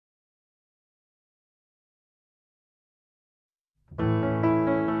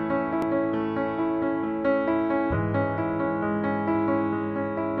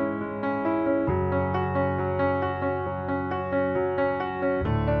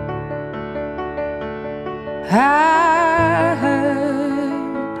I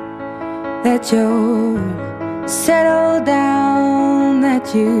heard that you're settled down,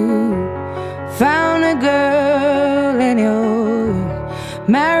 that you found a girl and you're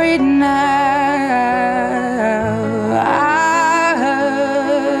married now. I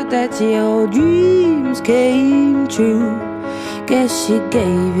heard that your dreams came true. Guess she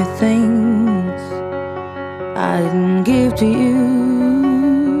gave you things I didn't give to you.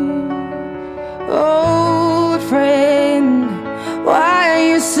 Old friend, why are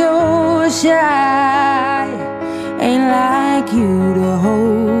you so shy? Ain't like you to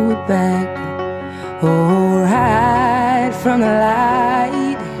hold back or hide from the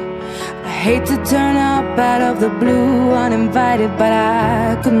light. I hate to turn up out of the blue uninvited, but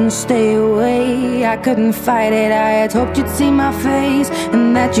I couldn't stay away, I couldn't fight it. I had hoped you'd see my face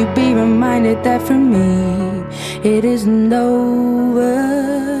and that you'd be reminded that for me it isn't over.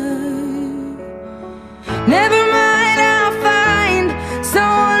 Never mind, I'll find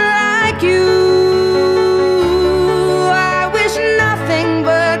someone like you. I wish nothing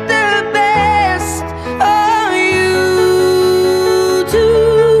but the best of you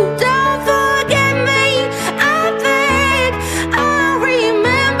too. Don't forget me, I beg. I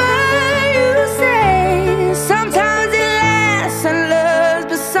remember you say sometimes it lasts and loves,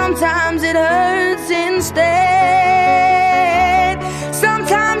 but sometimes it hurts instead.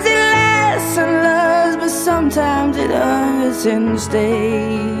 Sometimes it lasts and loves, but sometimes it hurts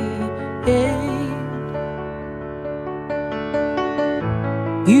instead.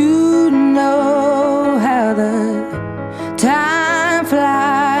 You know how the time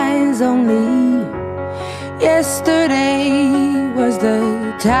flies. Only yesterday was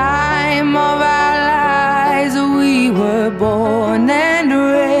the time of our lives. We were born and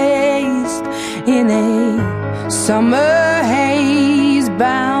raised in a summer haze,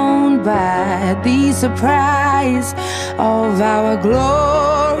 bound by the surprise of our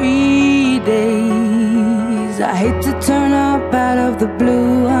glory days. I hate to turn up out of the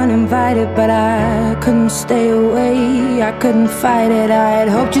blue uninvited, but I couldn't stay away, I couldn't fight it. I had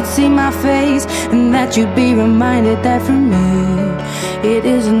hoped you'd see my face and that you'd be reminded that for me it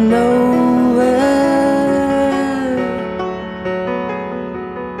isn't over.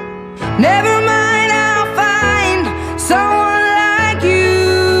 Never mind, I'll find someone like you.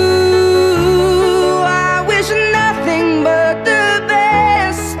 I wish nothing but the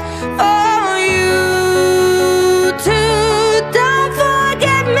best for you too. Don't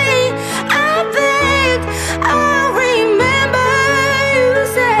forget me, I beg. I remember you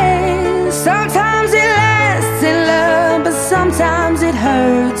say sometimes it lasts in love, but sometimes it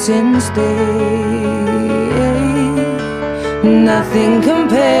hurts instead. Nothing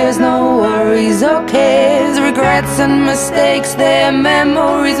compares, no worries or cares, regrets and mistakes, their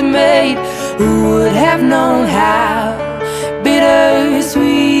memories made. Who would have known how bittersweet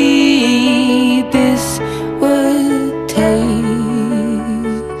this would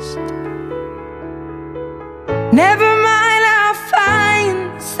taste? Never mind, I'll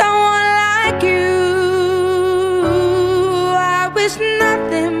find someone like you. I wish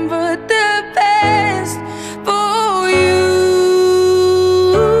nothing but the best for you.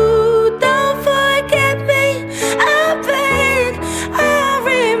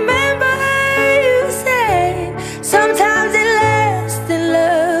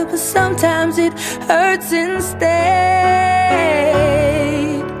 Sometimes it hurts instead.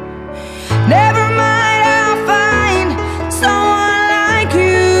 Never mind, I'll find someone like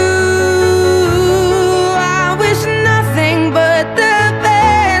you. I wish nothing but the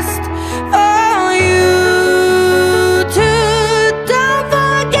best for you too. Don't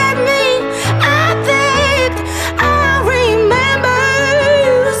forget me, I beg. I remember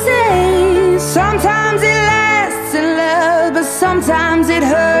you say sometimes it lasts in love, but sometimes it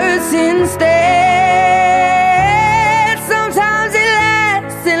hurts instead. Sometimes it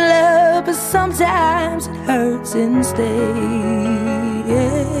lasts in love, but sometimes it hurts instead.